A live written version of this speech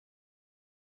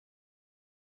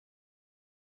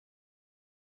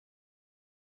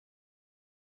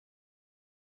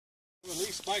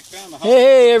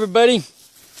Hey everybody,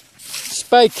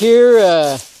 Spike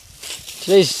here.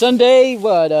 Today's Sunday.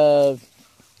 What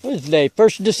is today?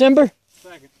 1st of December?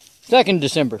 2nd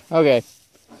December. Okay.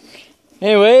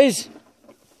 Anyways,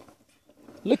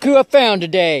 look who I found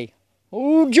today.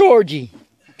 Oh, Georgie.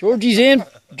 Georgie's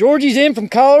in from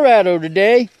Colorado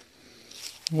today.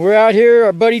 We're out here,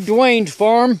 our buddy Dwayne's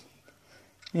farm,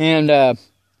 and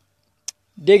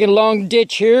digging along the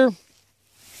ditch here.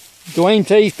 Dwayne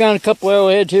said he found a couple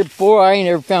arrowheads here before. I ain't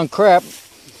ever found crap.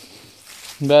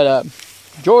 But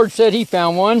George said he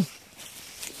found one.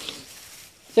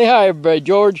 Say hi, everybody,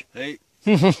 George. Hey.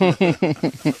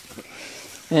 And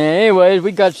anyways,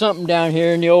 we got something down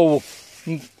here in the old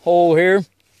hole here.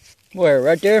 Where?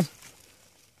 Right there?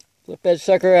 Flip that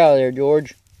sucker out of there,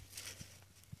 George.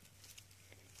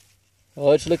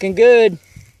 Oh, it's looking good.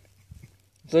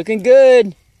 It's looking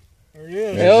good. There he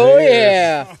is. Oh,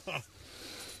 yeah.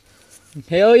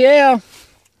 Hell yeah.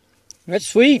 That's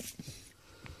sweet.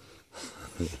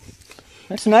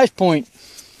 That's a nice point.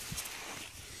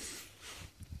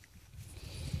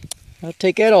 I'll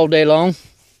take that all day long.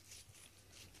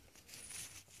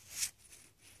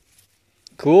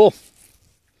 Cool.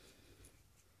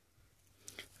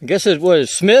 I guess it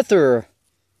was Smith or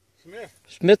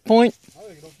Smith point. I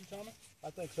think, don't you, Tommy? I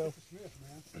think so. Smith,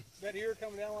 man. Is that ear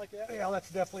coming down like that? Yeah, that's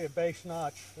definitely a base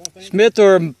notch. Smith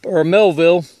or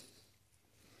Melville.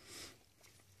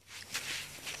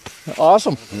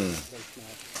 Awesome.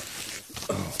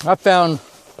 I found,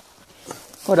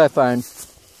 what did I find?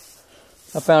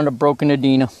 I found a broken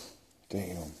Adena.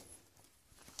 Damn.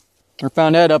 I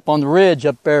found that up on the ridge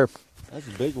up there. That's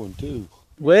a big one too.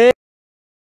 Way